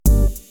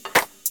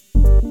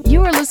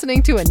You are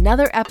listening to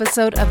another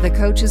episode of the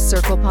Coach's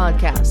Circle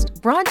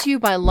podcast, brought to you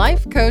by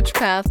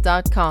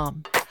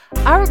LifeCoachPath.com.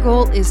 Our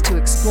goal is to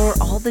explore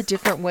all the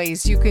different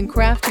ways you can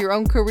craft your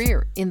own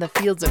career in the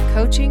fields of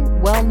coaching,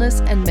 wellness,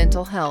 and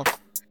mental health.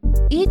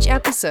 Each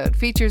episode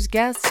features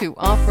guests who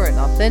offer an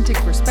authentic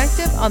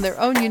perspective on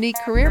their own unique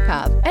career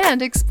path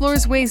and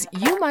explores ways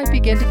you might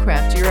begin to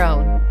craft your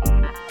own.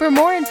 For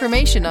more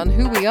information on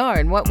who we are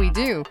and what we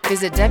do,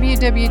 visit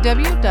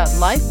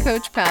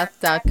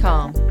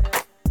www.lifecoachpath.com.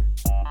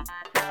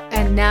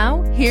 And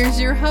now,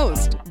 here's your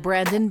host,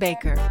 Brandon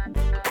Baker.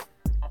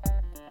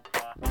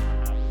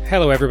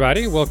 Hello,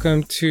 everybody.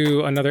 Welcome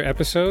to another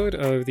episode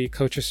of the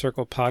Coach's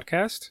Circle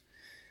podcast.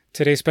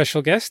 Today's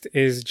special guest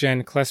is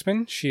Jen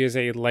Klesman. She is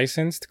a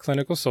licensed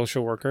clinical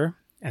social worker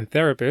and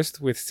therapist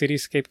with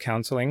Cityscape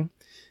Counseling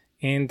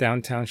in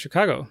downtown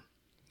Chicago.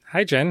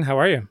 Hi, Jen. How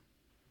are you?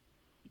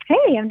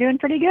 Hey, I'm doing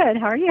pretty good.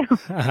 How are you?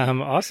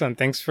 Awesome.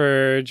 Thanks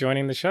for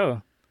joining the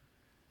show.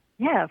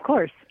 Yeah, of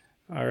course.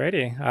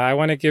 Alrighty. I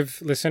want to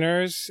give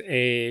listeners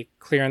a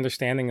clear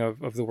understanding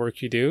of the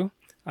work you do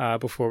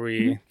before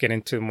we get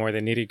into more of the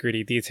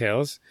nitty-gritty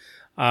details.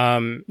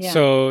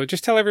 So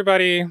just tell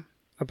everybody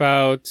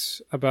about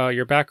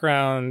your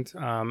background,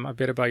 a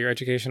bit about your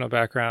educational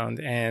background,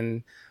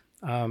 and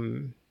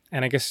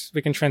I guess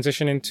we can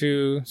transition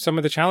into some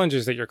of the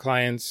challenges that your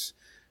clients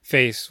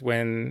face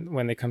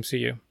when they come see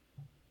you.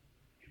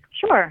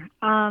 Sure.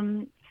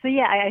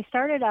 I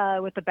started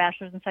with a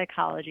bachelor's in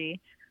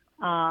psychology.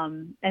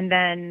 And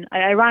then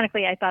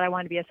ironically, I thought I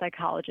wanted to be a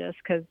psychologist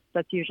because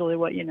that's usually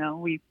what,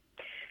 we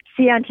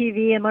see on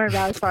TV and learn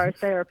about as far as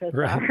therapists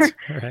are.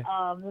 Right.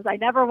 I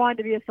never wanted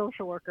to be a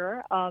social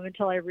worker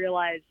until I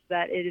realized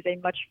that it is a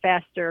much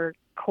faster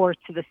course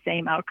to the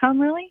same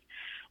outcome, really.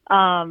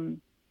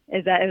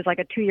 Is that it was like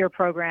a 2-year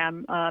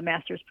program,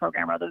 master's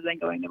program, rather than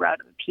going the route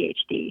of a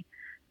PhD.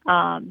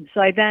 So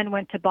I then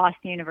went to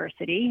Boston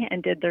University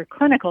and did their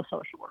clinical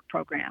social work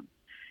program,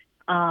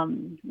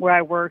 where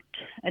I worked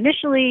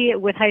initially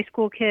with high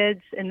school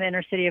kids in the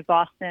inner city of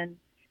Boston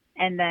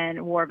and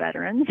then war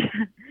veterans,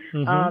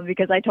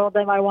 because I told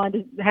them I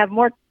wanted to have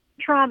more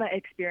trauma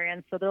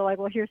experience. So they're like,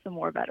 well, here's some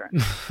war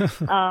veterans.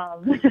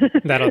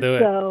 That'll do it.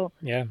 So,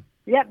 yeah.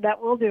 Yep,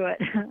 that will do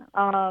it.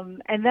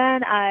 And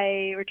then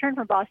I returned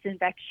from Boston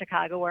back to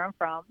Chicago, where I'm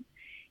from.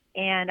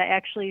 And I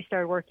actually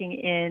started working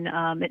in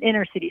an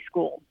inner city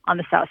school on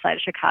the south side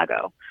of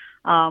Chicago,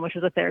 which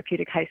was a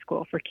therapeutic high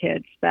school for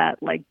kids that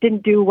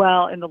didn't do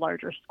well in the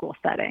larger school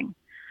setting.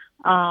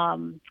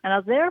 And I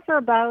was there for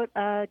about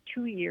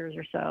 2 years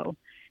or so.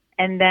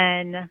 And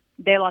then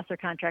they lost their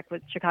contract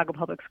with Chicago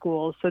Public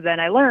Schools. So then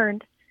I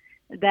learned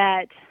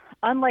that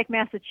unlike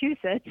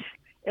Massachusetts,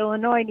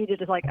 Illinois needed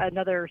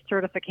another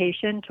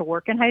certification to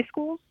work in high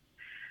schools,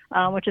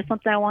 which is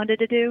something I wanted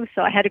to do.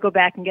 So I had to go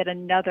back and get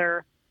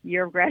another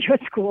year of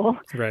graduate school,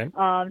 right,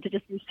 to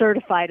just be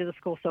certified as a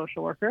school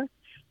social worker,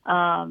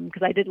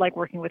 because I did like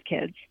working with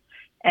kids.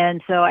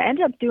 And so I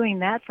ended up doing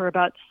that for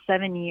about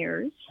 7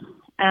 years.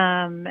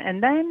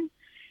 And then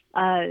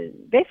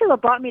basically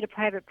what brought me to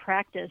private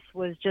practice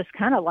was just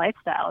kind of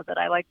lifestyle, that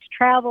I like to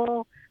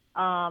travel.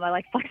 I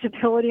like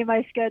flexibility in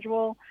my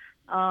schedule.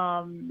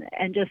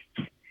 And just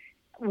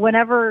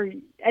whenever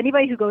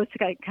anybody who goes to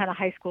kind of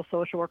high school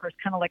social worker is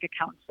kind of like a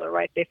counselor,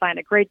 right? They find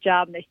a great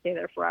job and they stay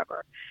there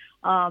forever.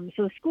 So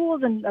the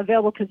schools and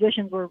available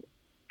positions were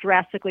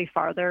drastically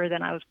farther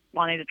than I was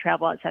wanting to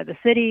travel outside the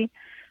city.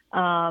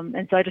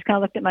 And so I just kind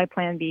of looked at my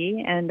plan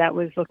B, and that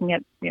was looking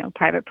at,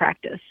 private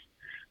practice.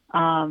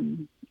 I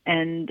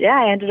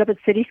ended up at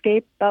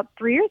Cityscape about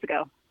 3 years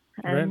ago.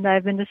 And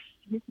I've been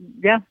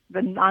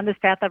been on this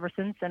path ever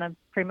since, and I'm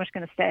pretty much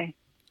going to stay.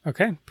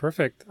 Okay,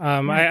 perfect.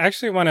 I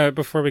actually want to,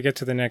 before we get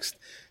to the next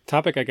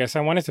topic, I guess, I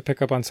wanted to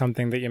pick up on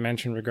something that you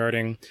mentioned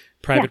regarding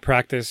private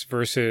practice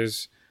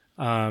versus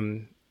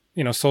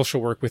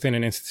social work within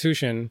an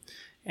institution.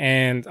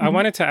 And I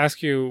wanted to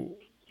ask you,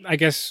 I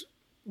guess,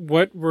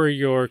 what were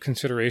your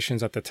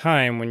considerations at the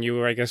time when you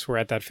were, were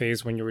at that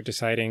phase when you were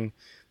deciding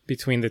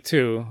between the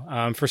two?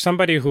 For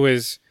somebody who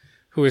is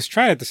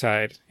trying to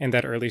decide in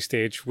that early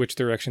stage which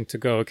direction to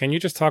go, can you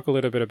just talk a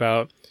little bit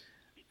about,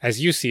 as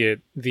you see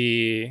it,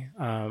 the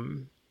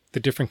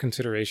different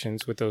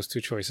considerations with those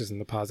two choices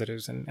and the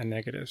positives and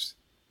negatives?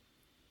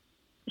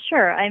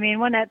 Sure. I mean,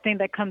 one thing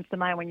that comes to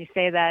mind when you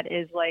say that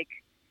is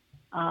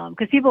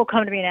because people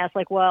come to me and ask,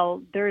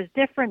 well, there's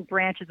different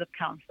branches of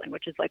counseling,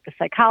 which is the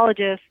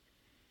psychologist,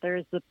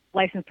 there's the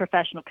licensed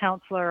professional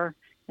counselor,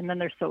 and then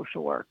there's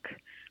social work,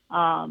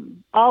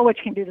 all which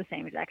can do the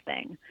same exact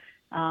thing.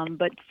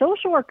 But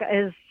social work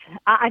is,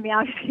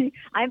 obviously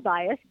I'm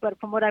biased, but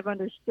from what I've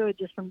understood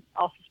just from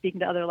also speaking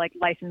to other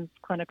licensed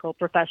clinical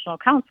professional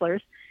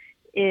counselors,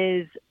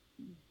 is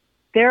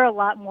they're a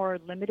lot more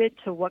limited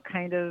to what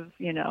kind of,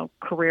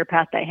 career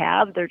path they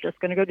have. They're just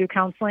going to go do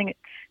counseling.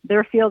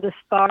 Their field is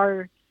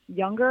far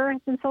younger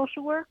than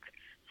social work.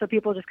 So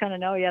people just kind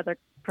of know, they're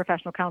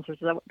professional counselors.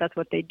 So that's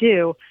what they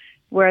do.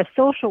 Whereas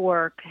social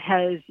work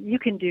you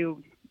can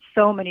do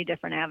so many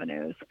different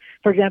avenues.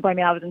 For example, I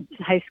mean, I was in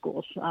high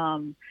schools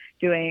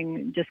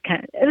doing just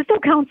it was still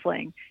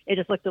counseling. It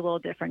just looked a little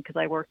different because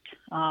I worked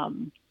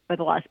with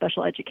a lot of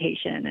special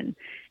education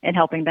and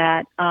helping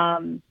that.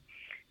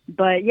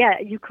 But yeah,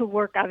 you could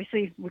work,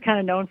 obviously, we're kind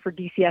of known for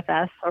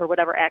DCFS or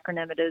whatever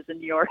acronym it is in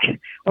New York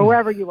or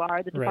wherever you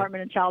are, the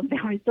Department of Child and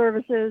Family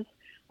Services.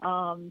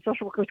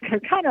 Social workers are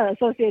kind of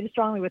associated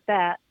strongly with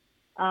that.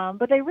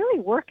 But they really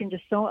work in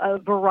just a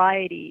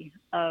variety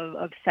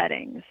of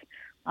settings.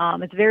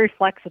 It's very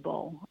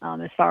flexible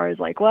as far as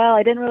like, well,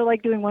 I didn't really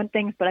like doing one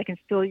thing, but I can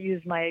still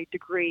use my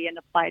degree and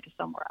apply it to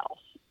somewhere else.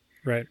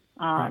 Right.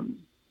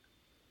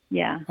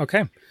 Yeah.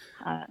 Okay.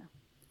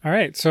 All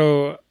right.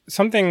 So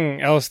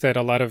something else that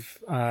a lot of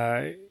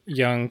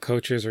young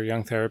coaches or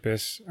young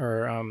therapists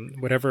or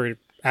whatever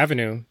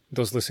avenue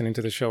those listening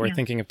to the show are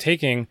thinking of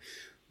taking,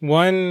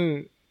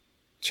 one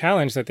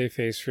challenge that they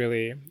face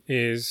really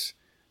is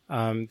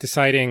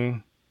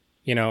deciding,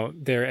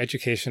 their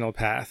educational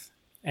path.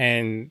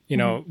 And,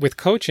 with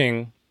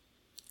coaching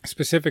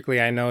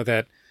specifically, I know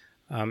that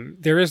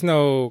there is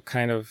no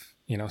kind of,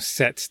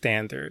 set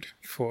standard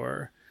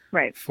for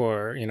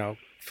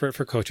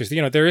coaches.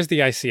 There is the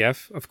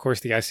ICF. Of course,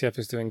 the ICF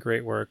is doing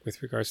great work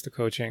with regards to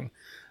coaching.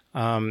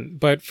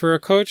 But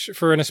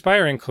for an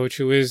aspiring coach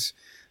who is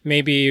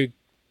maybe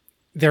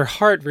their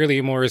heart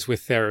really more is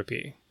with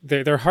therapy,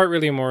 their heart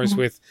really more is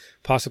with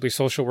possibly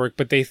social work,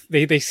 but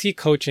they see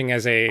coaching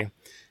as a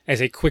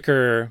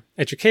quicker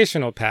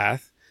educational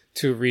path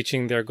to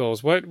reaching their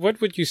goals. What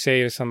would you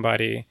say to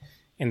somebody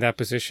in that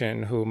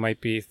position who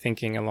might be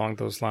thinking along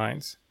those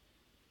lines?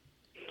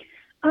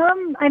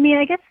 I mean,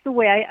 I guess the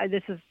way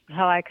this is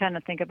how I kind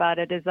of think about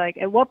it is like,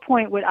 at what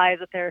point would I,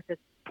 as a therapist,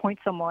 point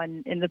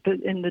someone in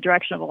the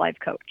direction of a life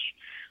coach?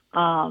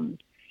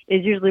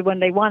 Is usually when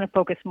they want to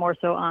focus more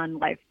so on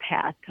life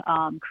path,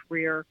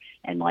 career,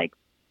 and like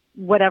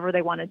whatever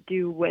they want to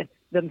do with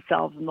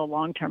themselves in the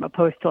long term,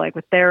 opposed to like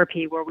with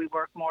therapy where we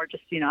work more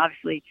just,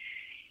 obviously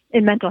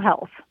in mental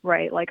health,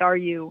 right? Like, are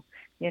you,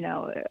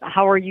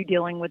 how are you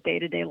dealing with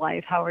day-to-day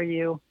life? How are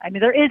you? I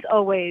mean, there is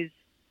always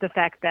the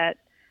fact that,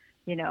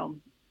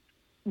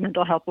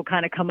 mental health will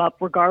kind of come up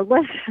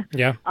regardless.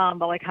 Yeah.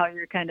 But like how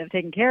you're kind of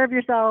taking care of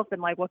yourself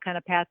and like what kind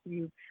of path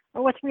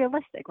or what's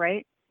realistic,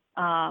 right?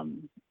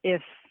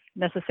 If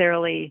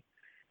necessarily,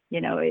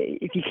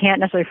 if you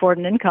can't necessarily afford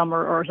an income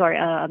or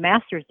a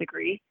master's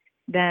degree,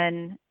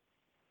 then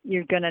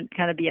you're going to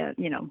kind of be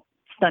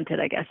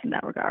stunted, I guess, in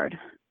that regard.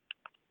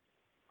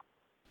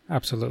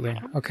 Absolutely.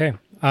 Okay.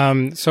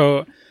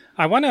 So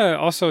I want to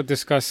also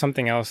discuss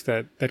something else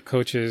that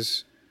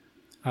coaches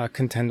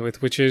contend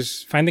with, which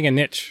is finding a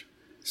niche.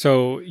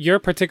 So your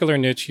particular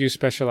niche, you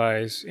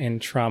specialize in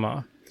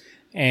trauma,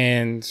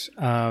 and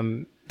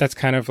that's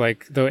kind of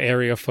like the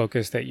area of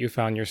focus that you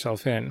found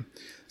yourself in.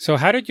 So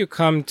how did you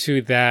come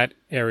to that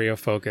area of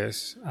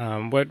focus?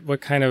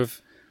 What kind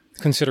of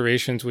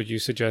considerations would you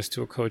suggest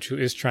to a coach who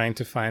is trying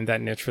to find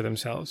that niche for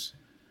themselves?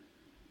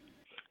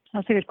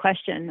 That's a good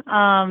question.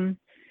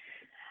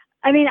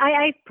 I mean,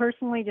 I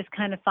personally just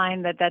kind of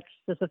find that that's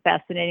just a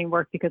fascinating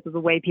work because of the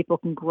way people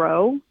can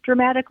grow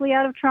dramatically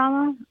out of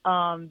trauma.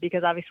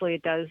 Because obviously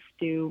it does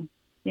do,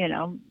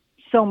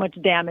 so much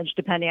damage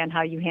depending on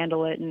how you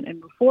handle it and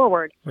move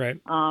forward. Right.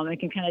 It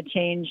can kind of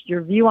change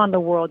your view on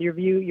the world,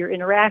 your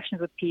interactions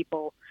with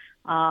people,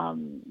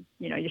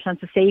 your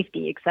sense of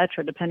safety, et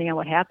cetera, depending on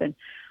what happened.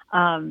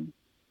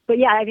 But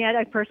yeah, I mean,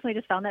 I personally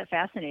just found that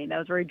fascinating. I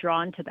was very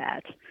drawn to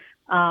that.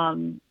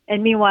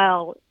 And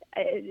meanwhile,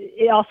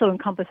 it also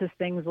encompasses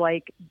things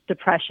like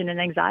depression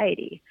and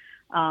anxiety,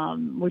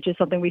 which is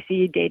something we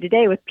see day to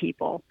day with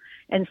people.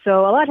 And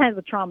so a lot of times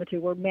with trauma too,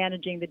 we're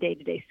managing the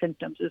day-to-day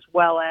symptoms as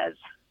well as,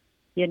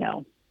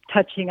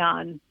 touching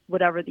on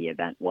whatever the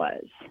event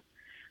was.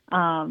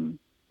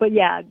 But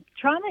yeah,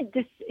 trauma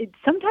it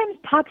sometimes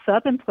pops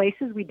up in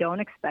places we don't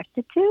expect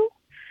it to.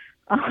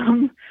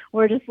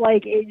 Where just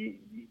like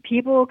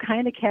people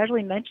kind of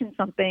casually mention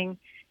something,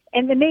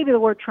 and then maybe the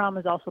word trauma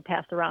is also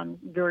passed around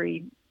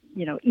very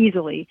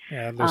easily.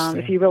 Yeah,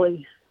 if you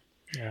really,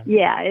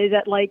 is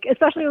that like,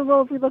 especially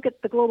if we look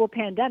at the global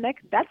pandemic,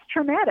 that's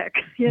traumatic,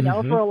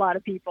 for a lot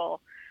of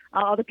people.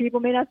 Other people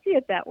may not see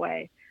it that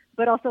way,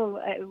 but also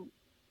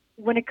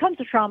when it comes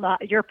to trauma,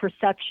 your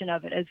perception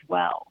of it as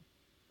well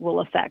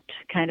will affect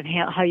kind of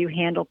how you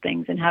handle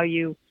things and how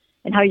you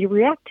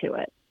react to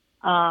it.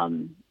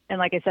 And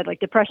like I said, like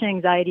depression,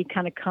 anxiety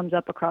kind of comes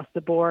up across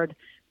the board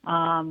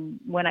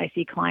when I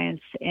see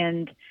clients.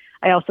 And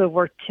I also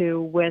work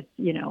too with,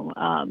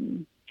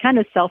 kind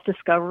of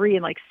self-discovery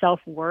and like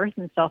self-worth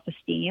and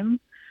self-esteem.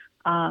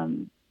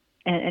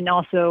 And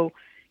also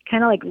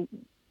kind of like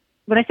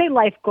when I say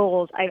life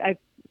goals,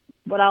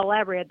 what I'll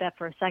elaborate that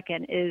for a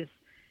second is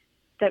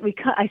that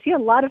I see a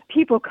lot of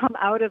people come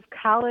out of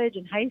college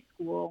and high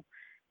school,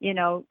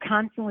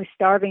 constantly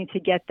starving to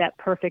get that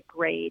perfect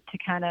grade, to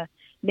kind of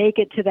make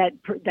it to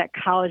that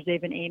college they've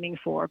been aiming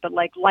for. But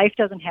like life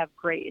doesn't have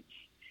grades.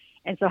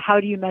 And so how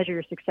do you measure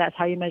your success?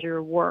 How do you measure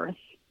your worth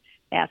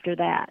after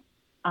that?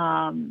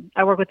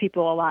 I work with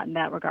people a lot in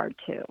that regard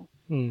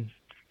too.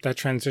 that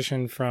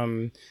transition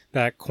from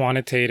that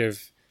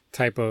quantitative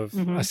type of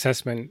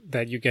assessment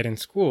that you get in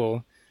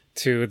school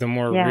to the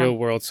more real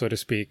world, so to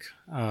speak,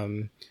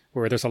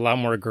 where there's a lot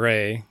more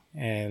gray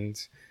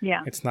and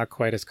it's not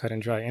quite as cut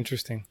and dry.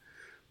 Interesting.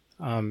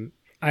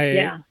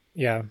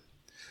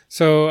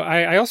 So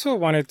I also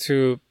wanted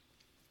to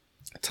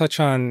touch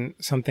on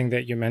something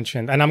that you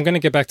mentioned, and I'm going to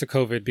get back to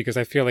COVID because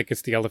I feel like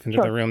it's the elephant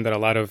in the room that a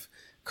lot of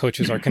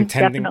coaches are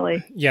contending.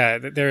 Definitely. Yeah,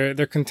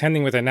 they're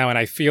contending with it now, and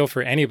I feel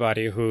for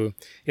anybody who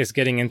is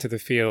getting into the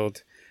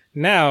field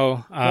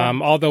now.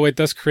 Although it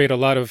does create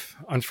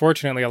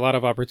unfortunately, a lot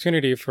of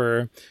opportunity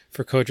for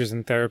coaches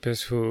and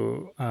therapists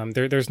who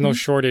there's no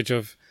shortage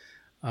of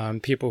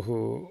people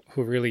who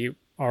really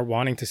are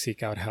wanting to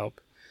seek out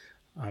help.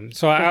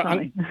 So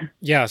I'm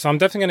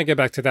definitely going to get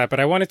back to that, but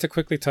I wanted to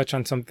quickly touch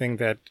on something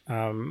that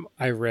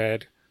I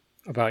read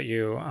about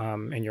you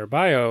in your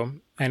bio,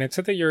 and it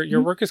said that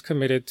your work is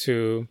committed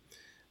to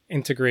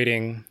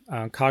integrating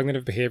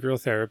cognitive behavioral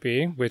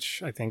therapy,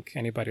 which I think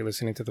anybody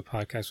listening to the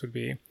podcast would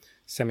be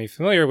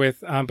semi-familiar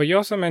with, but you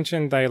also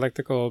mentioned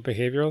dialectical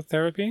behavioral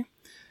therapy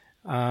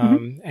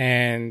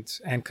and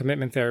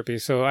commitment therapy.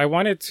 So I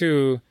wanted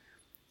to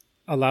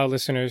allow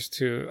listeners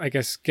to, I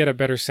guess, get a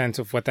better sense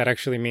of what that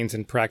actually means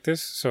in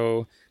practice.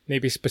 So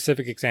maybe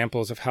specific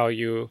examples of how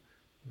you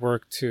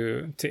work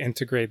to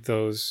integrate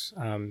those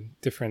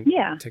different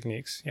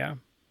techniques. Yeah.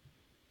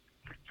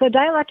 So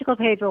dialectical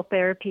behavioral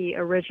therapy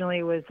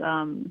originally was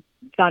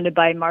founded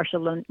by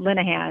Marsha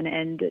Linehan,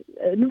 and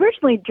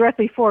originally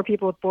directly for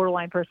people with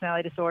borderline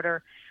personality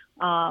disorder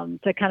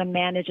to kind of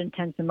manage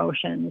intense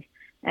emotions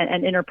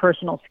and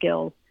interpersonal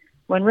skills.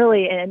 When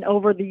really, and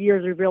over the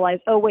years, we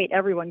realized, oh, wait,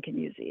 everyone can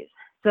use these.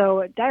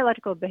 So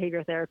dialectical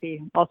behavior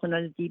therapy, also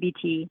known as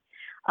DBT,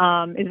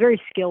 is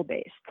very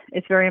skill-based.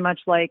 It's very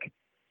much like,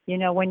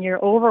 when you're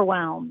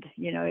overwhelmed,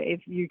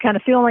 if you're kind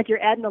of feeling like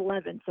you're at an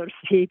 11, so to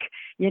speak,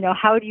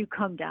 how do you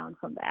come down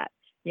from that?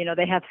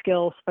 They have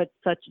skills, but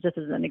just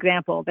as an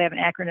example, they have an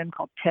acronym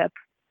called TIP,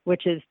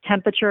 which is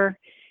temperature,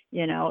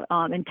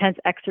 intense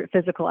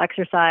physical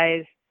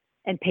exercise,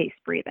 and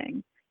paced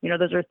breathing.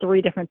 Those are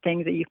three different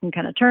things that you can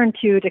kind of turn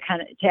to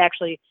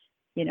actually,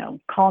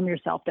 calm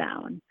yourself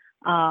down.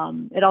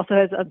 It also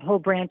has a whole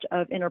branch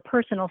of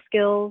interpersonal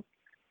skills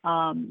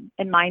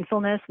and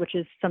mindfulness, which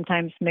is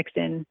sometimes mixed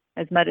in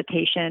as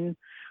meditation.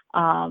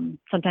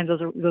 Sometimes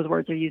those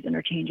words are used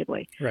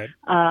interchangeably. Right.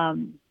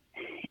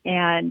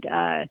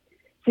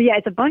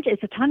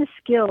 It's a ton of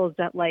skills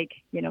that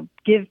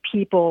give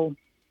people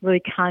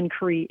really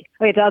concrete.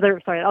 The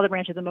other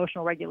branch is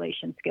emotional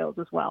regulation skills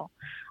as well.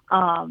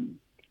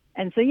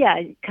 And so,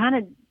 kind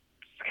of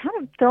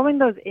throwing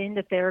those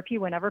into therapy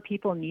whenever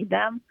people need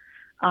them,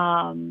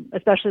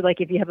 especially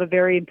if you have a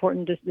very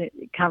important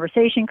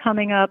conversation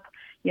coming up,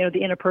 the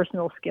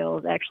interpersonal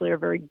skills actually are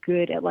very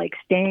good at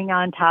staying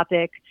on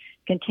topic,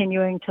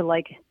 continuing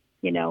to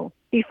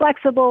be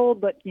flexible,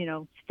 but,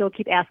 still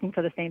keep asking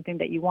for the same thing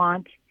that you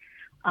want.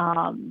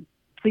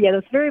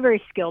 That's very,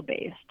 very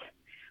skill-based.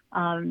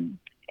 And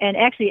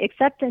actually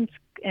acceptance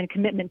and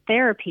commitment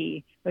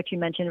therapy, which you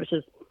mentioned, which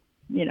is,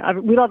 we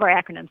love our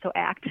acronym, so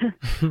ACT.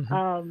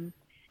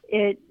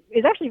 It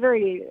is actually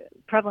very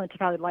prevalent to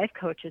probably life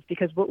coaches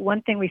because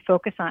one thing we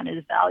focus on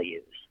is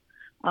values.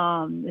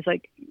 It's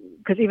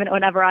because even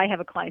whenever I have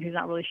a client who's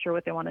not really sure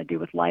what they want to do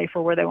with life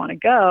or where they want to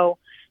go,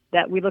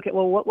 that we look at,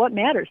 what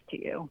matters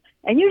to you?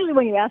 And usually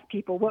when you ask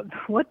people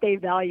what they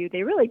value,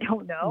 they really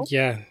don't know.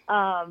 Yeah.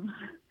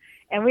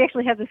 And we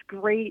actually have this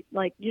great,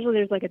 usually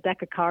there's a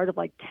deck of cards of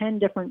 100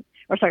 different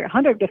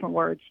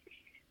words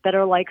that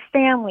are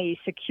family,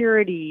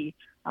 security,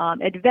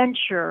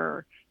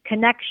 adventure,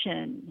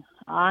 connection,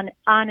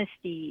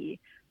 honesty,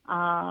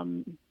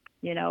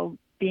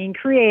 being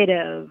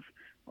creative,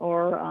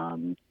 or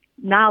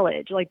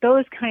knowledge.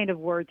 Those kind of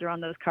words are on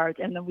those cards.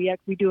 And then we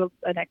do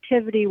an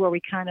activity where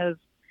we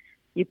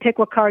you pick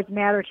what cards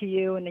matter to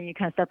you, and then you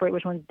kind of separate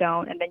which ones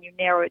don't, and then you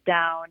narrow it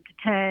down to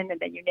 10, and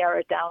then you narrow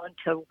it down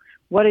to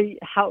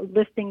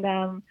listing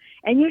them.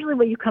 And usually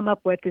what you come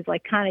up with is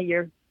kind of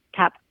your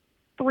top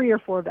 3 or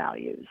 4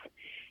 values.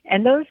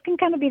 And those can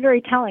kind of be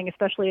very telling,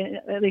 especially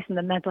at least in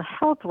the mental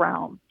health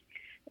realm,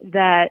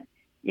 that,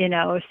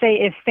 say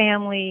if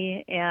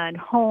family and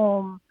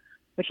home,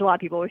 which a lot of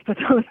people always put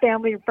those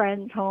family,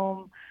 friends,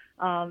 home,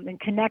 and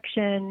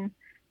connection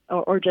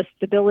or just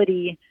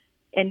stability.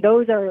 And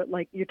those are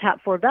your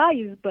top 4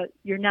 values, but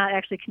you're not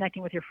actually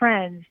connecting with your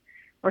friends,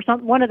 or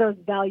one of those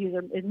values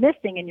is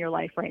missing in your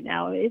life right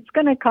now. It's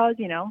going to cause,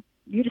 you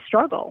to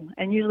struggle.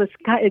 And usually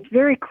it's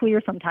very clear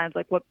sometimes,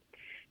 what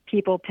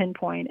people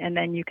pinpoint, and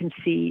then you can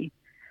see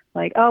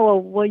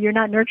well, you're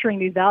not nurturing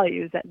these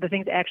values, that the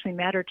things that actually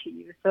matter to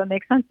you. So it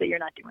makes sense that you're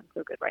not doing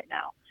so good right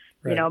now,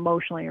 right.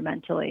 Emotionally or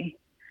mentally.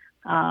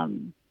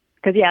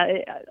 Because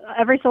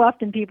every so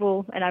often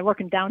people, and I work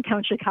in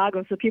downtown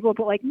Chicago, so people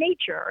put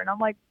nature, and I'm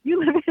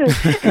you live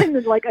in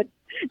a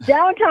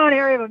downtown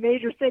area of a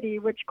major city,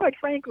 which quite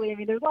frankly,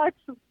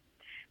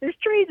 there's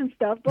trees and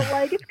stuff, but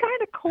it's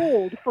kind of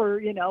cold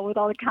for with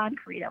all the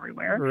concrete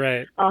everywhere.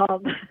 Right.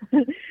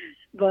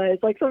 But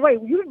it's like, so wait,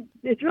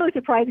 it's really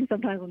surprising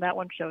sometimes when that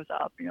one shows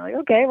up. And you're like,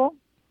 okay, well,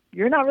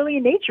 you're not really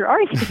in nature,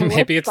 are you?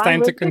 Maybe it's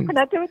time to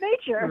connect with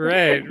nature.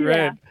 Right, Yeah.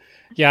 right.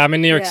 Yeah, I'm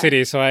in New York Yeah.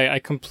 City, so I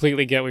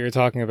completely get what you're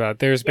talking about.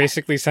 There's Yes.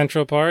 basically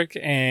Central Park,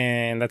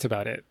 and that's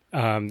about it.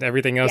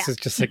 Everything else Yeah. is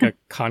just like a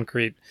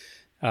concrete,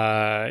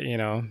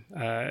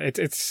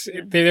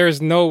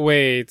 there's no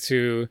way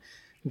to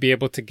be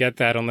able to get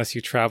that unless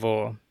you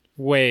travel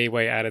way,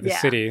 way out of the Yeah.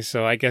 city.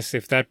 So I guess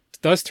if that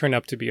does turn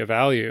up to be a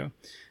value,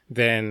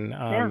 then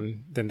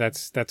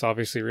that's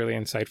obviously really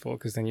insightful,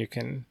 because then you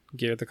can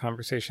gear the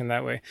conversation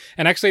that way.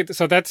 And actually,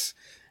 so that's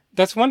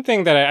one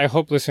thing that I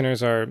hope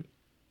listeners are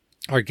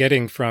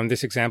getting from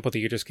this example that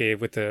you just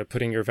gave with the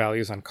putting your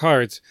values on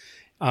cards.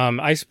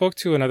 I spoke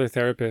to another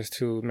therapist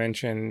who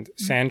mentioned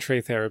sand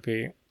tray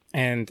therapy,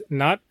 and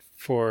not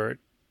for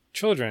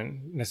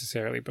children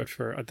necessarily, but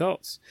for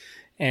adults.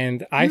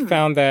 And I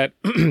found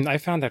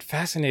that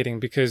fascinating,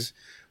 because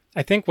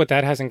I think what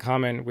that has in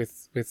common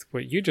with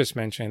what you just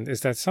mentioned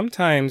is that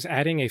sometimes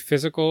adding a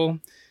physical,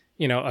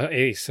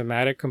 a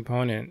somatic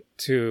component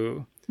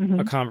to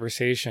a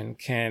conversation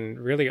can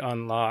really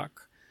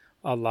unlock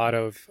a lot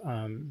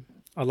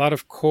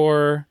of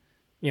core,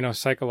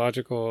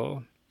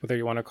 psychological, whether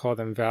you want to call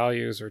them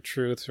values or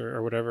truths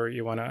or whatever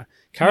you want to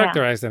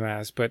characterize them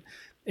as, but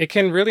it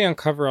can really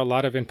uncover a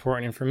lot of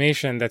important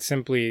information that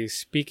simply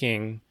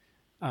speaking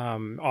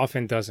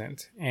often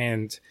doesn't.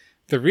 And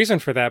the reason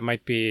for that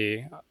might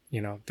be,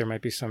 there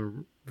might be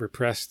some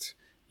repressed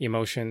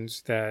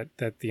emotions that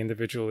the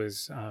individual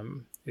is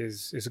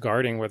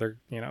guarding, whether,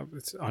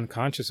 it's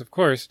unconscious, of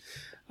course.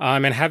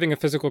 And having a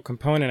physical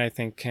component, I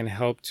think, can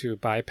help to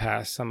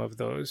bypass some of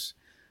those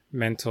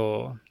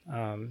mental,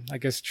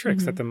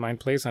 tricks that the mind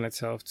plays on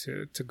itself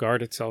to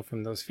guard itself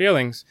from those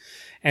feelings.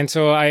 And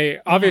so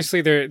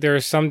obviously there are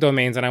some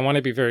domains, and I want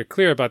to be very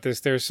clear about this,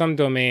 there are some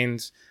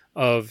domains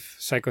of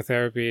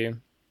psychotherapy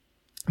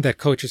that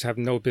coaches have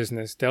no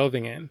business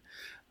delving in.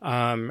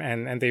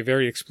 And they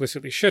very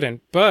explicitly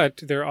shouldn't, but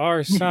there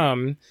are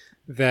some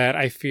that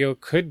I feel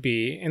could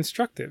be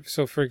instructive.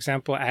 So for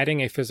example,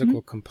 adding a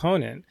physical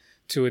component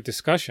to a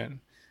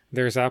discussion,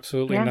 there's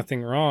absolutely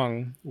nothing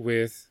wrong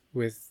with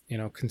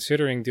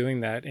considering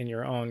doing that in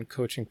your own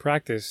coaching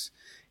practice,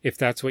 if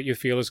that's what you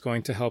feel is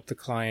going to help the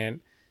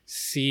client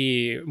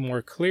see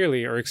more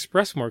clearly or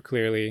express more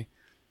clearly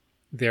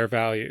their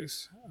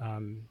values.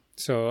 And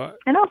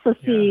also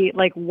see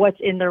like what's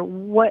in there.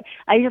 What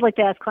I usually like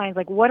to ask clients,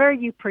 like, what are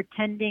you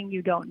pretending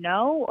you don't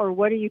know, or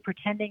what are you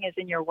pretending is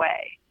in your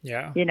way?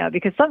 Yeah.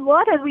 Because a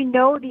lot of times we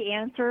know the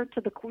answer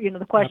to the question,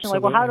 Absolutely.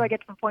 like, well, how do I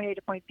get from point A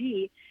to point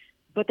B?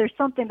 But there's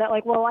something that,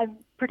 like, well, I'm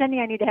pretending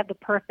I need to have the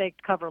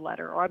perfect cover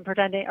letter, or I'm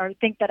pretending, or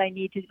think that I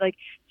need to, like,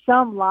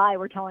 some lie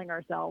we're telling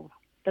ourselves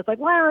that's like,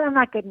 well, I'm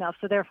not good enough,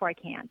 so therefore I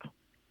can't.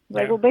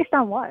 Like, well, based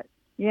on what?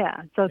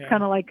 Yeah. So it's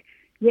kind of like,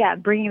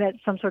 bringing that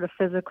some sort of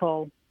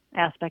physical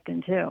aspect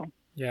in too.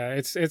 Yeah,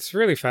 it's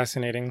really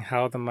fascinating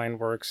how the mind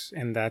works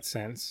in that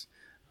sense.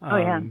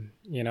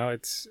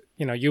 It's,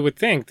 you would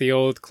think the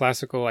old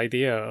classical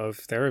idea of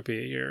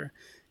therapy,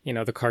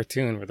 the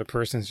cartoon where the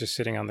person's just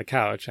sitting on the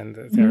couch and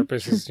the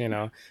therapist is,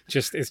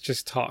 it's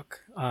just talk.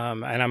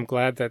 And I'm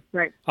glad that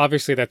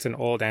obviously that's an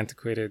old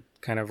antiquated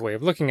kind of way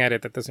of looking at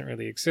it that doesn't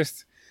really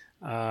exist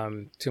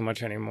too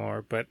much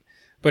anymore.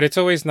 But it's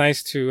always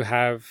nice to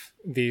have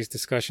these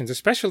discussions,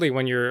 especially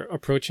when you're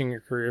approaching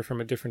your career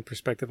from a different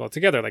perspective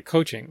altogether, like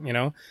coaching,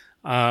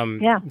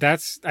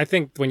 That's, I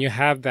think, when you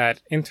have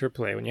that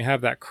interplay, when you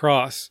have that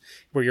cross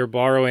where you're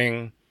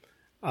borrowing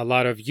a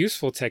lot of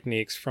useful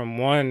techniques from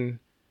one,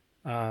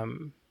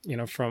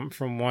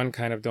 from one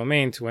kind of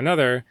domain to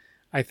another,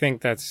 I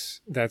think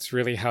that's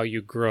really how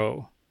you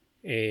grow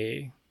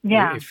a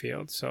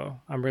field. So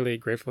I'm really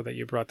grateful that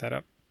you brought that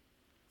up.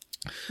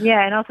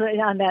 Yeah, and also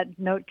on that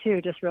note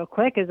too, just real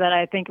quick, is that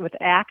I think with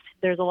ACT,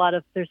 there's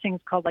things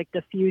called like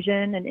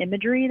diffusion and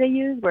imagery they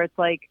use, where it's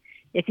like,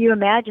 if you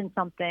imagine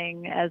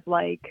something as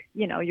like,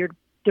 your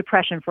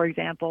depression, for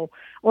example,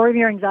 or if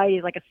your anxiety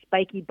is like a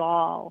spiky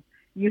ball,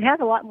 you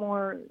have a lot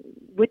more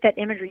with that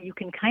imagery. You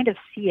can kind of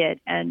see it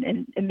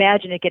and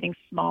imagine it getting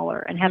smaller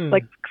and have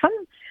like some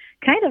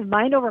kind of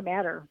mind over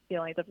matter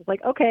feeling. It's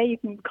like, okay, you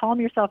can calm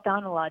yourself down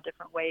in a lot of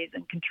different ways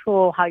and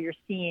control how you're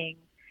seeing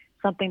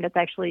something that's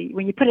actually,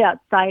 when you put it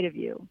outside of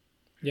you,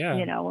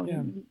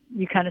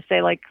 you kind of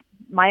say like,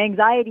 my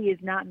anxiety is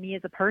not me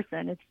as a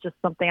person. It's just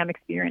something I'm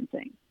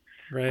experiencing.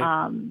 Right.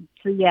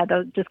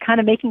 Just kind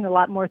of making a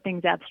lot more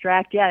things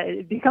abstract. Yeah.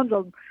 It becomes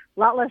a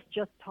lot less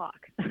just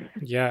talk.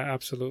 Yeah,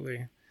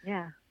 absolutely.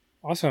 Yeah.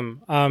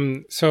 Awesome.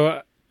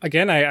 So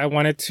again, I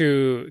wanted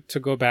to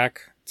go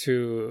back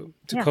to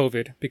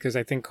COVID, because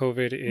I think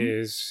COVID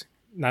is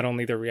not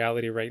only the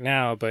reality right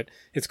now, but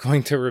it's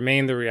going to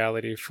remain the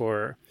reality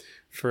for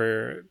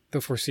the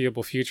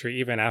foreseeable future,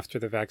 even after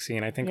the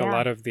vaccine. I think a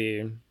lot of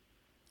the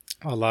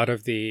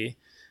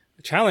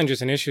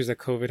challenges and issues that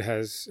COVID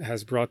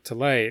has brought to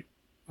light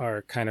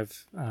are kind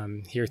of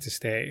here to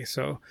stay.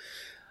 So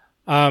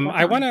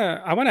I want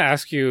to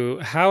ask you,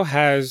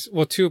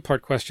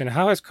 two-part question.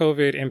 How has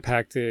COVID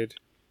impacted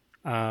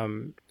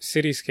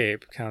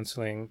cityscape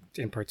counseling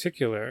in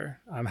particular.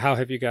 How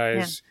have you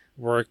guys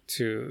worked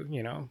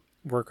to,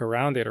 work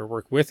around it or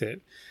work with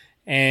it?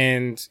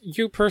 And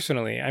you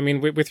personally, I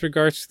mean, with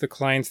regards to the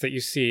clients that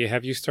you see,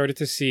 have you started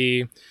to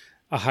see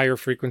a higher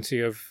frequency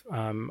of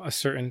a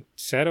certain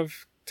set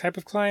of type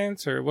of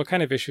clients, or what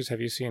kind of issues have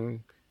you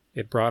seen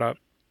it brought up?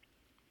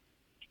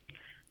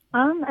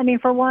 I mean,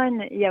 for one,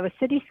 with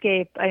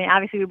Cityscape, I mean,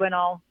 obviously we went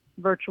all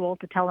virtual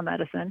to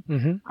telemedicine,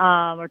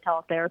 or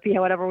teletherapy,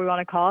 whatever we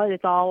want to call it.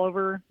 It's all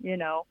over,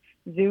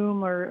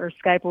 Zoom or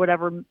Skype or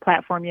whatever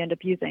platform you end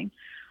up using,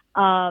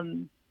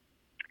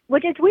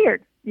 which is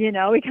weird. We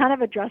kind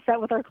of address that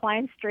with our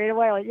clients straight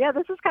away. Like,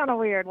 this is kind of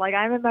weird. Like,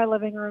 I'm in my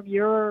living room,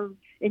 you're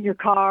in your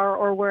car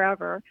or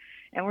wherever,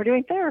 and we're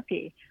doing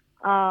therapy.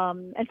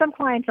 And some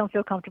clients don't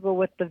feel comfortable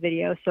with the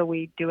video, so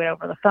we do it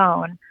over the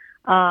phone.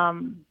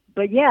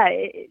 But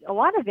a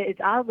lot of it is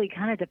oddly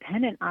kind of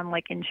dependent on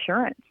like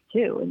insurance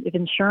too. If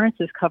insurance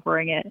is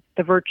covering it,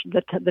 the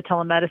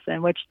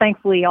telemedicine, which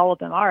thankfully all of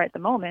them are at the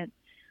moment,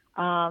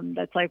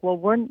 that's like, well,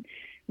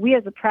 we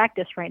as a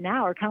practice right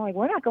now are kind of like,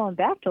 we're not going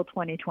back till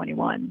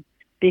 2021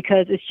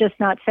 because it's just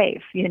not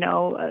safe,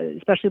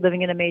 especially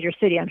living in a major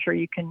city. I'm sure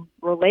you can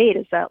relate,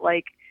 is that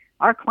like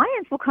our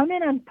clients will come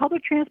in on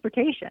public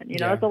transportation.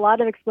 That's a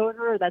lot of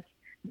exposure. That's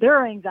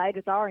their anxiety.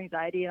 It's our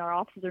anxiety, and our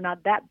offices are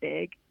not that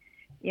big.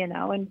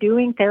 And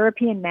doing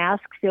therapy in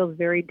masks feels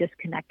very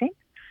disconnecting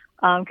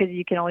because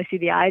you can only see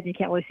the eyes, you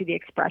can't really see the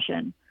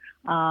expression.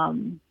 So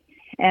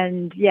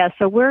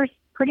we're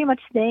pretty much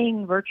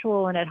staying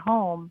virtual and at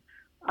home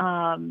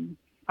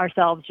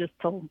ourselves just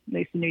till at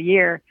least the new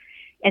year.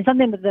 And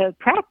something that the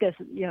practice,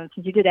 since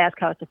you did ask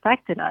how it's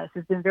affected us,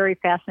 has been very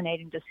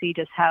fascinating to see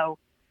just how,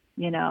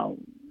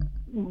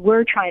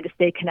 we're trying to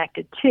stay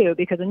connected too,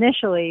 because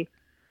initially,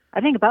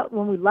 I think about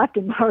when we left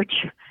in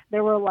March,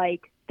 there were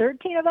like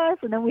 13 of us,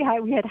 and then we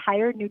had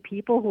hired new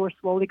people who were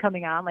slowly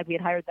coming on, like we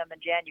had hired them in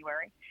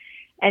January.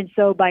 And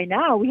so by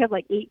now we have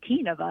like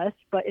 18 of us,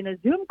 but in a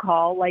Zoom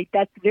call, like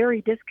that's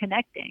very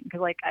disconnecting because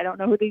like I don't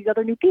know who these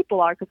other new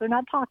people are because they're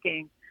not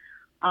talking.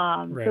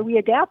 Right. So we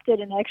adapted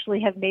and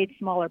actually have made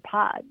smaller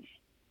pods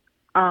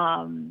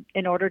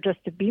in order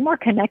just to be more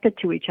connected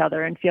to each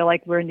other and feel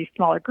like we're in these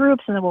smaller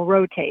groups, and then we'll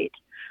rotate,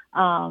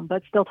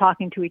 but still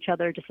talking to each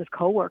other just as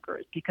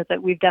coworkers, because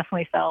we've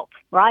definitely felt,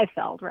 or I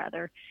felt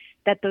rather,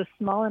 that those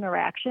small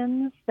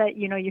interactions that,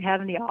 you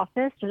have in the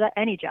office or at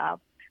any job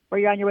where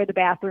you're on your way to the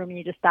bathroom and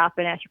you just stop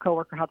and ask your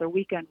coworker how their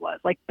weekend was.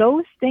 Like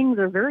those things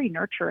are very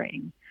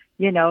nurturing,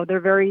 they're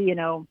very,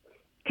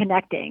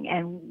 connecting,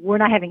 and we're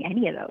not having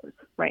any of those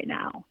right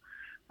now.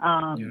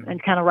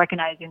 And kind of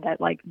recognizing that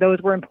like those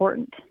were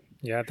important.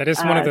 Yeah, that is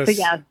one of those.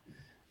 I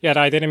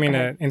didn't mean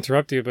to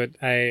interrupt you, but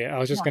I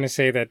was just going to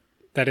say that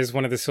is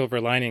one of the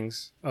silver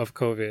linings of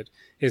COVID,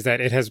 is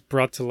that it has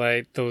brought to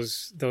light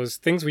those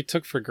things we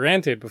took for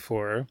granted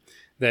before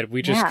that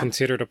we just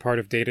considered a part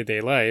of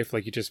day-to-day life.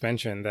 Like you just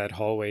mentioned, that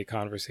hallway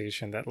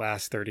conversation that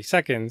lasts 30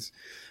 seconds.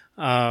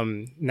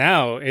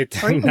 Now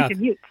it... Or even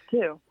commutes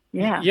too.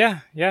 Yeah.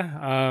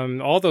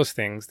 All those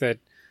things that,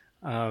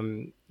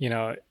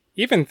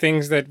 even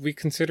things that we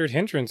considered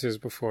hindrances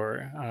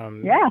before.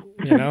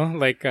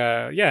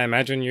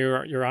 Imagine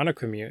you're on a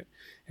commute.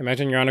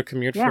 Imagine you're on a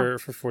commute for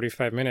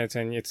 45 minutes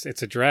and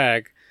it's a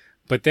drag.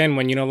 But then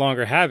when you no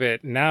longer have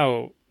it,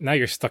 now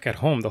you're stuck at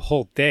home the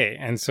whole day.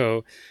 And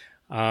so,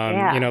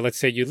 let's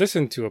say you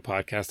listen to a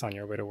podcast on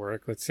your way to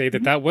work. Let's say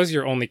that was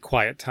your only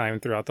quiet time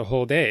throughout the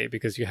whole day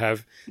because you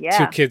have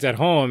two kids at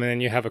home and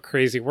then you have a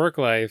crazy work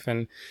life.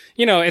 And,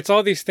 it's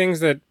all these things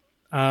that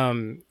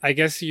I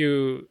guess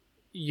you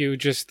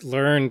just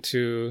learn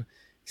to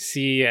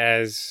see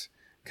as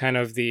kind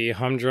of the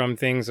humdrum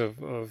things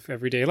of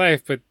everyday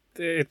life. But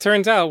it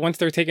turns out once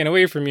they're taken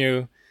away from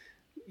you,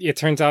 it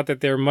turns out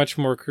that they're much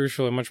more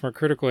crucial and much more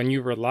critical, and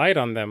you relied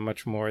on them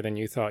much more than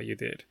you thought you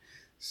did.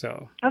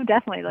 So. Oh,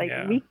 definitely. Like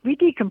we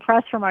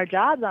decompress from our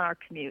jobs on our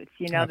commutes,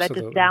 that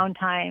just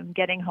downtime,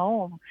 getting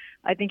home.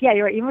 I think,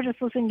 you're right. Even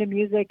just listening to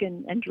music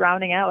and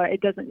drowning out,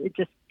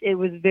 it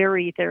was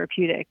very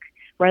therapeutic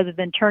rather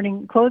than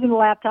closing the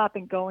laptop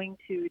and going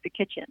to the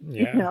kitchen.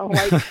 Yeah.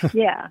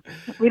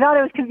 We thought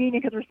it was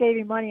convenient because we're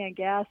saving money on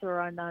gas or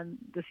on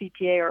the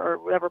CTA or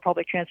whatever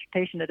public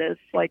transportation it is.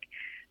 We're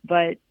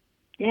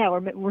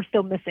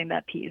still missing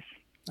that piece.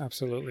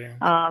 Absolutely.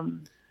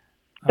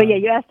 But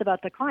you asked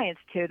about the clients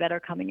too that are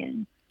coming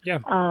in. Yeah.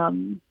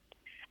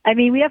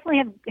 We definitely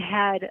have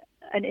had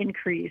an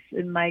increase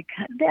in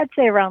I'd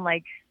say around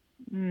like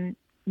May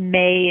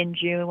and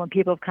June when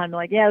people have kind of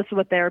like, this is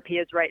what therapy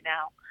is right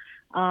now.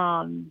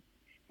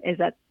 Is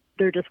that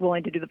they're just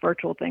willing to do the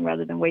virtual thing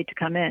rather than wait to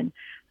come in.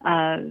 But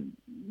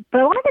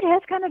a lot of it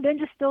has kind of been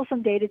just still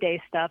some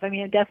day-to-day stuff.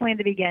 Definitely in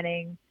the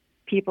beginning,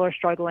 people are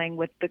struggling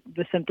with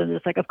the symptoms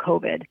just like of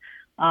COVID,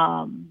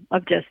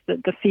 of just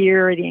the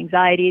fear, the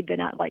anxiety. They're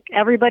not like,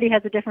 everybody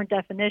has a different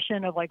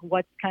definition of like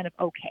what's kind of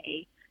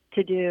okay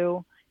to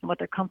do and what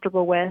they're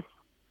comfortable with.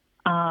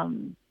 But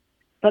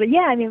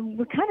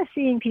we're kind of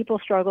seeing people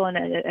struggle, and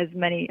as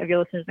many of your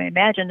listeners may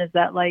imagine, is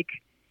that like,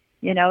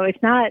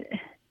 it's not,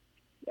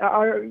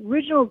 our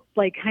original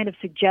like kind of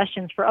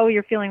suggestions for, oh,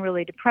 you're feeling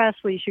really depressed,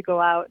 well, you should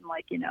go out and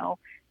like,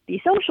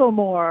 be social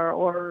more,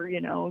 or,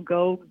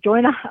 go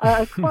join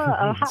a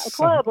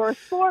club or a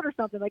sport or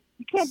something. Like,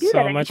 you can't do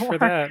that anymore. So much for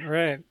that,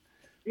 right?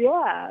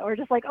 Yeah, or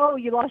just like, oh,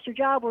 you lost your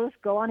job, well,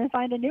 just go on and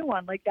find a new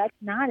one. Like, that's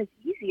not as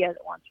easy as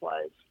it once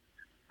was.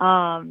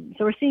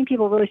 So we're seeing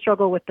people really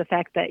struggle with the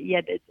fact that,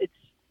 it's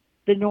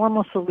the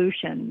normal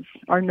solutions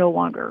are no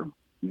longer,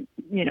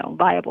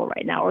 viable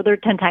right now, or they're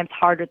 10 times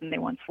harder than they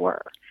once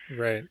were.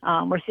 Right.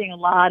 We're seeing a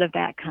lot of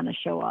that kind of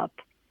show up.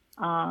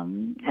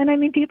 And I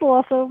mean, people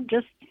also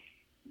just,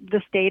 the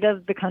state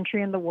of the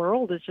country and the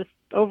world is just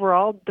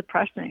overall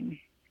depressing,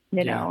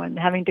 and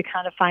having to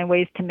kind of find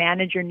ways to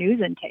manage your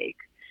news intake,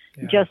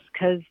 just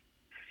because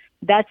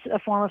that's a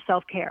form of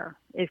self-care.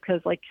 Is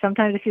because like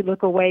sometimes if you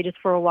look away just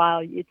for a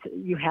while, you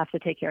have to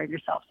take care of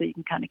yourself so you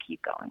can kind of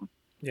keep going.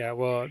 Yeah,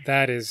 well,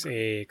 that is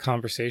a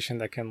conversation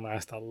that can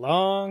last a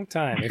long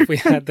time if we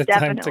had the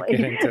time to get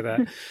into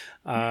that.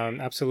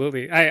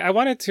 Absolutely. I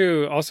wanted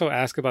to also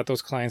ask about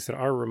those clients that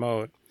are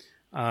remote.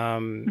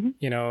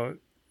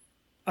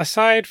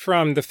 Aside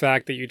from the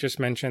fact that you just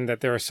mentioned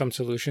that there are some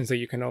solutions that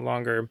you can no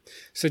longer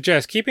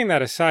suggest, keeping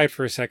that aside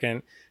for a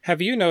second,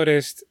 have you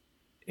noticed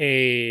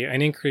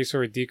an increase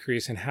or a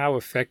decrease in how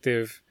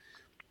effective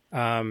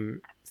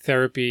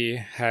therapy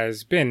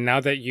has been now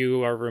that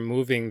you are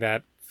removing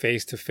that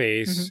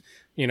face-to-face,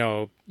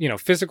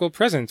 physical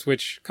presence,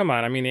 which, come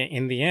on, I mean,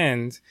 in the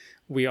end,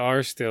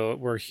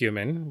 we're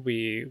human.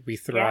 We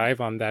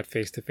thrive on that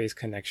face-to-face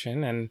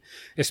connection. And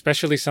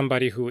especially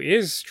somebody who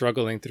is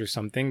struggling through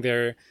something,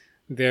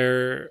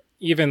 they're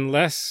even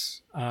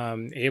less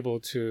able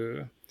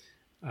to,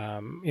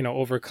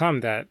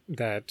 overcome that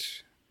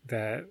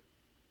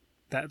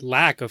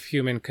lack of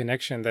human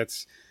connection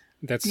that's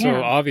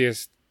so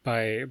obvious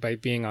by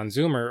being on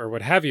Zoom or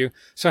what have you.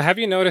 So have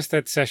you noticed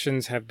that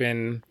sessions have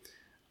been,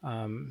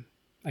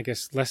 I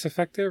guess, less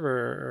effective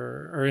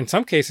or in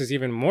some cases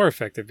even more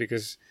effective?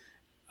 Because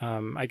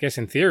I guess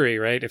in theory,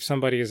 right, if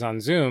somebody is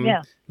on Zoom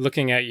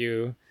looking at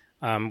you,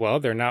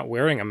 they're not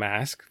wearing a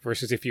mask,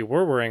 versus if you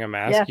were wearing a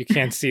mask, you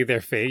can't see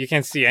their face. You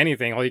can't see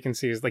anything. All you can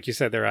see is, like you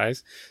said, their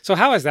eyes. So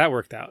how has that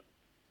worked out?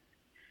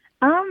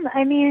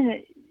 I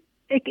mean,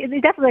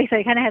 it definitely, so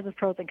it kind of has its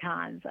pros and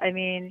cons. I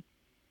mean,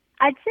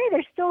 I'd say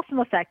there's still some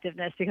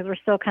effectiveness because we're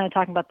still kind of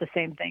talking about the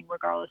same thing,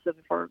 regardless of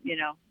if we're,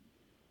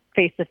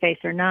 face-to-face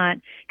or not.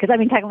 Because, I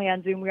mean, technically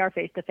on Zoom, we are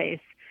face-to-face.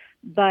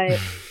 But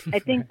I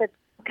think that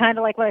kind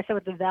of like what I said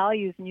with the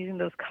values and using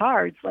those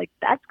cards, like,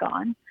 that's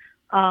gone.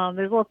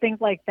 There's little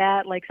things like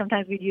that. Like,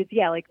 sometimes we'd use,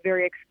 like,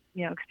 very,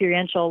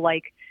 experiential,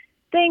 like,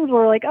 things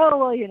where, like, oh,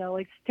 well,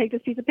 like, take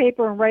this piece of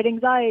paper and write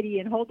anxiety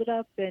and hold it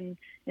up and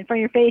in front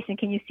of your face, and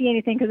can you see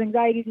anything because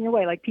anxiety's in your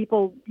way? Like,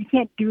 people, you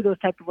can't do those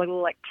type of like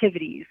little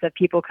activities that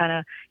people kind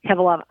of have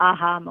a lot of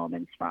aha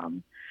moments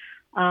from.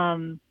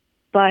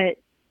 But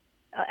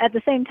at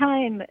the same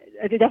time,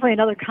 definitely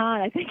another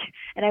con, I think,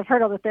 and I've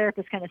heard other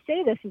therapists kind of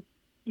say this, is,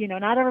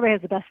 not everybody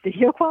has the best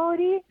video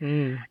quality.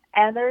 And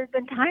there have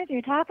been times when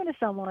you're talking to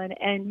someone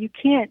and you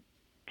can't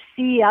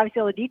see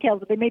obviously all the details,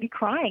 but they may be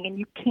crying and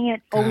you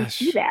can't always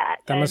see that.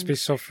 That must be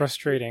so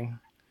frustrating.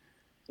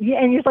 Yeah,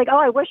 and you're just like, oh,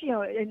 I wish,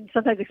 and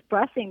sometimes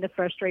expressing the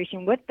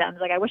frustration with them.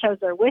 It's like, I wish I was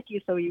there with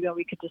you so,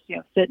 we could just,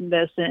 sit in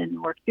this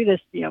and work through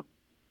this,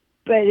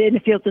 but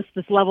it feels this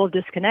level of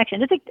disconnection.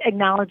 Just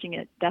acknowledging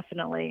it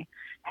definitely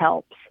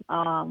helps.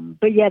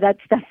 But yeah,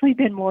 that's definitely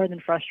been more than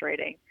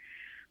frustrating.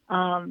 But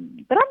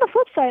on the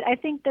flip side, I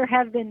think there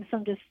have been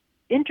some just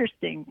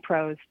interesting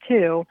pros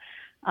too.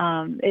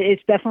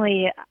 It's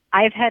definitely,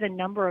 I've had a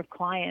number of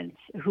clients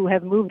who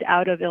have moved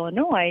out of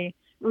Illinois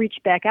reach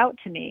back out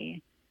to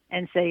me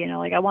and say,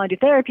 like, I want to do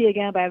therapy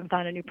again, but I haven't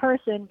found a new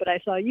person, but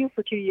I saw you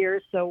for 2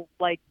 years. So,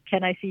 like,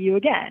 can I see you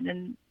again?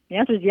 And the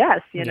answer is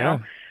yes.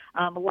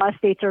 A lot of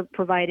states are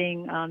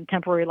providing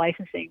temporary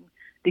licensing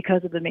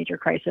because of the major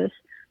crisis.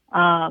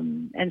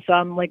 And so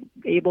I'm like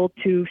able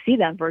to see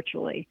them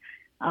virtually.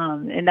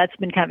 And that's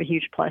been kind of a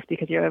huge plus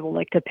because you're able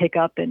like to pick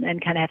up and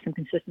kind of have some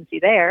consistency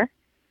there.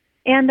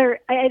 And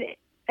I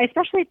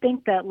especially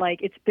think that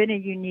like it's been a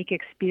unique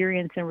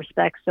experience in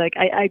respects. Like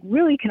I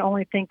really can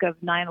only think of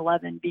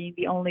 9/11 being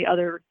the only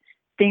other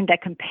thing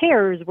that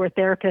compares where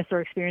therapists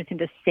are experiencing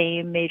the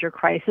same major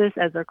crisis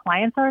as their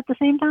clients are at the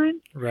same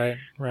time. Right.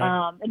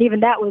 And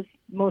even that was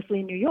mostly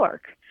in New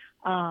York.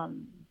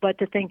 But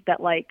to think that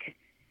like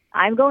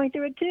I'm going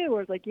through it too,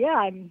 or it's like, yeah,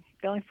 I'm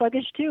feeling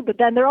sluggish too, but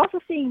then they're also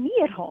seeing me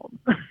at home,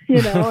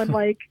 and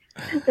like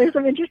there's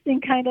some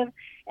interesting kind of,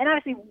 and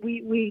obviously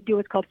we do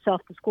what's called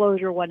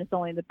self-disclosure when it's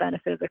only in the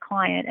benefit of the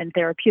client and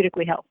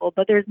therapeutically helpful,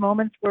 but there's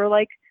moments where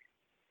like,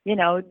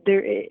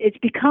 it's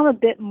become a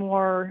bit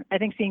more, I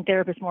think, seeing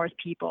therapists more as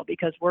people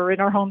because we're in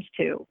our homes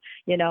too.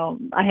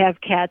 I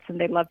have cats and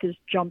they love to just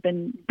jump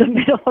in the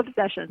middle of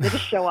sessions. They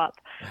just show up.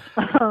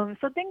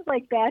 So things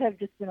like that have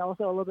just been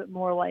also a little bit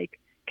more like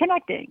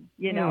connecting,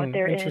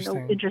 they're in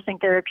an interesting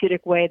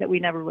therapeutic way that we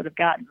never would have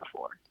gotten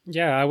before.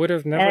 Yeah, I would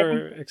have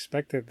never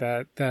expected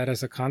that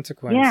as a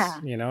consequence.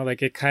 Yeah.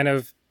 Like it kind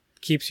of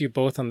keeps you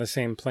both on the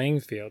same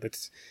playing field.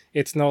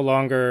 It's no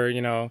longer,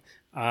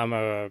 I'm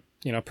a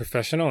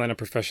professional in a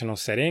professional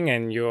setting,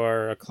 and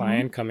you're a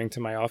client coming to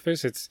my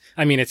office. It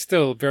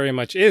still very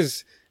much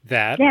is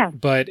that,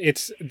 but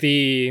it's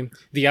the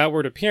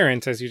outward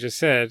appearance, as you just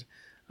said,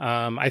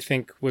 I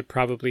think would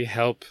probably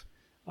help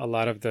a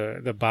lot of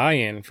the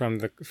buy-in from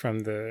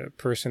the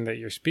person that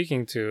you're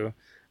speaking to.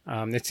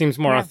 It seems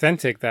more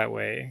authentic that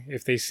way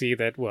if they see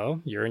that,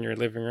 well, you're in your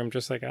living room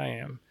just like I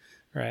am,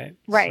 right?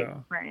 Right,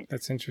 so right.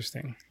 That's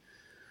interesting.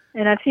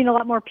 And I've seen a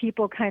lot more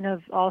people kind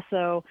of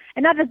also,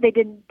 and not that they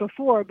didn't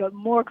before, but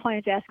more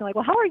clients asking like,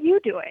 well, how are you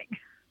doing?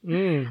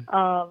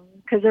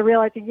 Because they're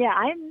realizing,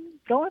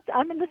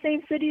 I'm in the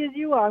same city as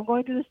you are. I'm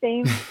going through the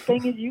same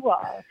thing as you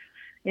are,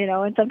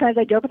 and sometimes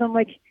I joke with them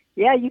like,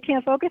 yeah, you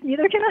can't focus,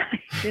 neither can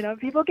I.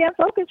 People can't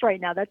focus right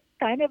now. That's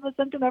kind of a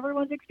symptom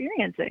everyone's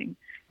experiencing.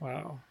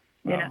 Wow.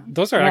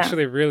 Those are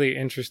actually really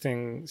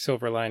interesting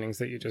silver linings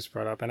that you just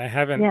brought up. And I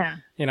haven't,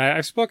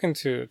 I've spoken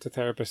to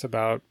therapists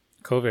about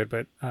COVID,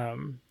 but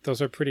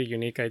those are pretty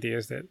unique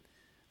ideas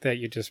that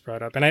you just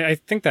brought up. And I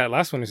think that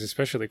last one is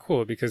especially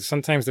cool because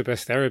sometimes the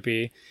best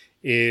therapy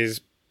is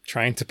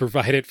trying to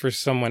provide it for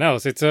someone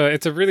else. It's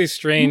a really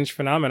strange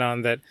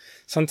phenomenon that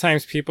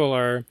sometimes people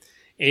are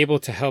able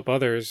to help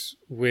others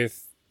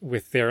with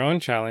their own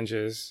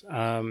challenges,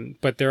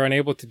 but they're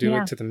unable to do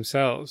it to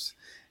themselves.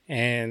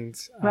 And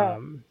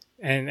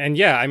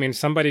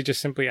somebody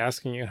just simply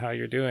asking you how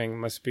you're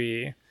doing I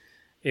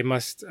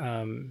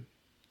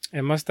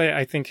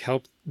think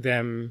help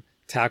them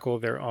tackle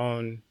their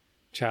own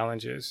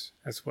challenges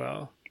as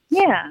well.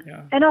 Yeah.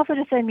 And also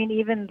just,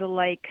 even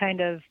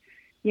the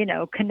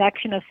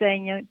connection of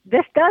saying,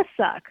 this does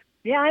suck.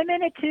 Yeah, I'm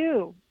in it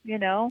too.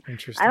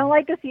 Interesting. I don't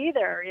like this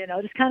either.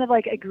 Just kind of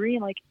like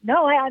agreeing, like,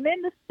 no, I'm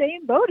in the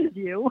same boat as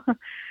you.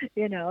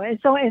 And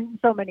so in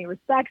so many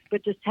respects,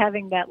 but just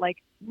having that, like,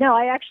 no,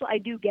 I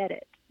do get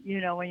it.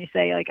 When you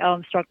say like, oh,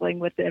 I'm struggling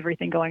with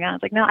everything going on,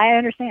 it's like, no, I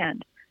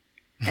understand.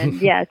 And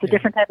it's a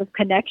different type of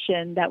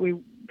connection that we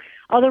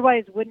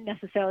otherwise wouldn't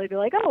necessarily be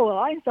like, oh, well,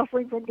 I'm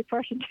suffering from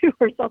depression too,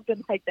 or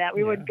something like that.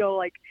 We wouldn't go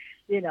like,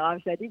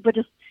 obviously, but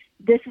just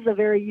this is a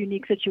very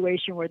unique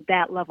situation where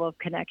that level of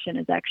connection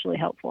is actually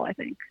helpful, I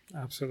think.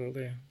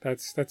 Absolutely.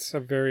 That's a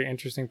very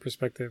interesting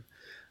perspective.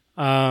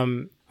 All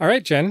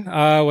right, Jen.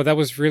 Well, that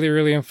was really,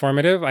 really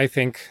informative. I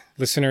think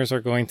listeners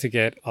are going to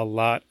get a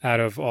lot out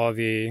of all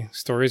the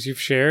stories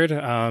you've shared.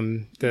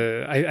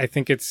 I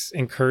think it's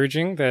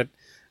encouraging that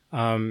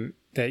you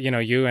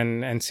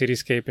and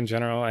Cityscape in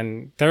general,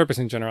 and therapists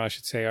in general, I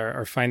should say,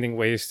 are finding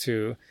ways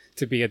to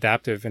be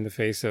adaptive in the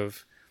face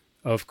of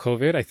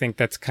COVID. I think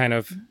that's kind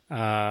of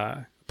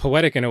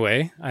poetic in a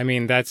way.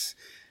 That's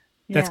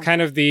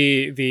kind of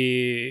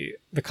the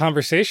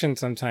conversation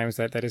sometimes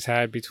that is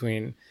had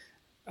between,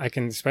 I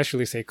can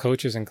especially say,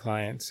 coaches and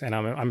clients, and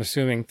I'm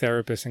assuming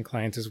therapists and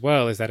clients as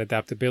well, is that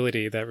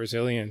adaptability, that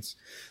resilience.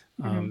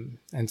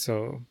 And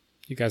so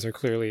you guys are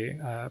clearly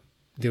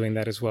doing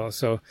that as well.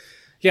 So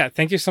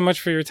thank you so much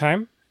for your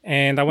time.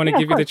 And I want to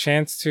give you the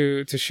chance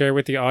to share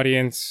with the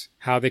audience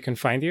how they can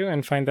find you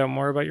and find out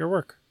more about your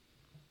work.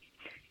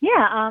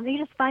 Yeah, you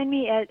can just find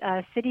me at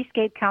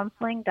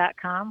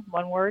cityscapecounseling.com,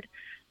 one word.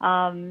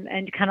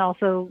 And kind of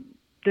also,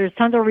 there's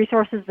tons of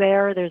resources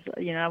there. There's,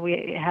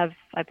 we have,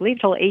 I believe,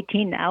 total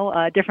 18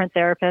 now, different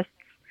therapists.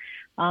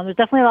 There's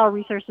definitely a lot of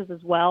resources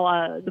as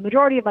well. The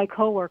majority of my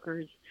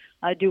coworkers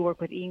do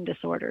work with eating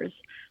disorders.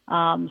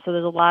 So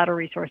there's a lot of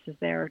resources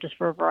there just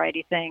for a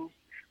variety of things.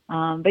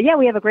 But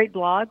we have a great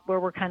blog where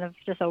we're kind of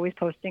just always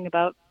posting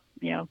about,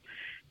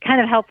 kind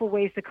of helpful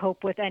ways to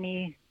cope with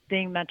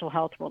anything mental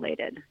health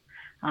related.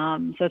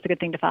 So it's a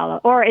good thing to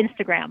follow. Or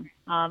Instagram.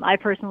 I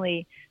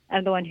personally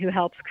am the one who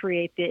helps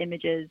create the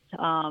images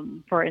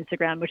for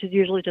Instagram, which is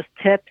usually just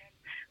tips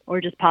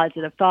or just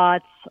positive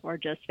thoughts or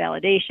just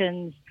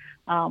validations,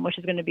 which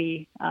is going to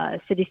be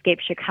Cityscape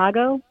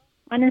Chicago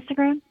on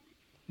Instagram.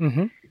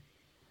 Mm-hmm.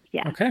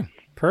 Yeah. Okay.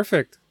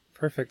 Perfect.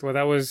 Well,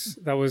 that was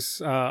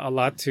a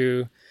lot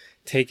to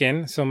take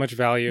in, so much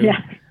value.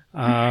 Yeah.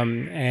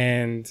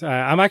 And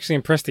I'm actually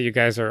impressed that you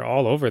guys are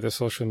all over the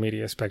social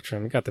media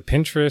spectrum. You got the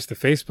Pinterest, the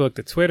Facebook,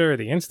 the Twitter,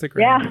 the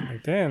Instagram, the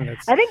LinkedIn.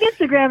 I think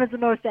Instagram is the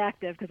most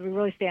active because we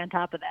really stay on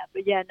top of that.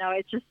 But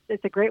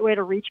it's a great way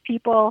to reach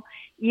people,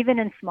 even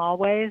in small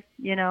ways,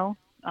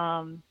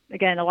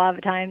 Again, a lot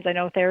of times I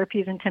know therapy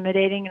is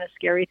intimidating and a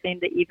scary thing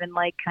to even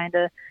kind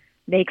of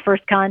make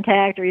first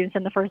contact or even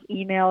send the first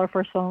email or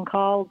first phone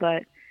call,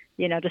 but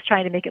just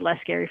trying to make it less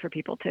scary for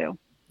people too.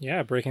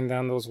 Yeah, breaking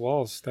down those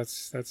walls.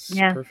 That's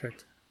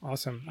perfect.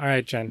 Awesome. All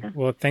right, Jen.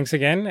 Well, thanks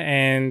again.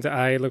 And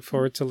I look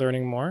forward to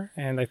learning more.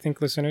 And I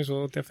think listeners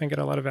will definitely get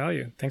a lot of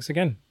value. Thanks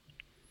again.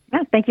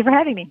 Yeah, thank you for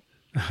having me.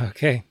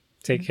 Okay.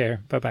 Take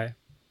care. Bye-bye.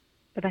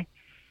 Bye-bye.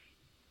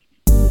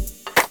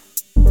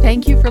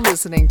 Thank you for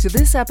listening to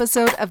this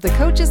episode of the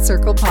Coach's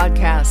Circle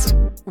podcast.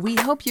 We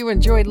hope you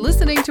enjoyed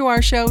listening to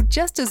our show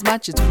just as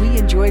much as we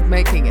enjoyed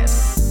making it.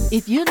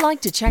 If you'd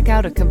like to check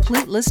out a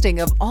complete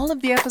listing of all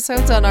of the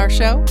episodes on our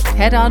show,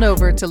 head on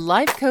over to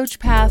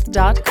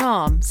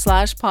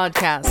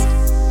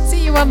lifecoachpath.com/podcast.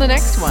 See you on the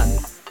next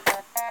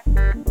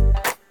one.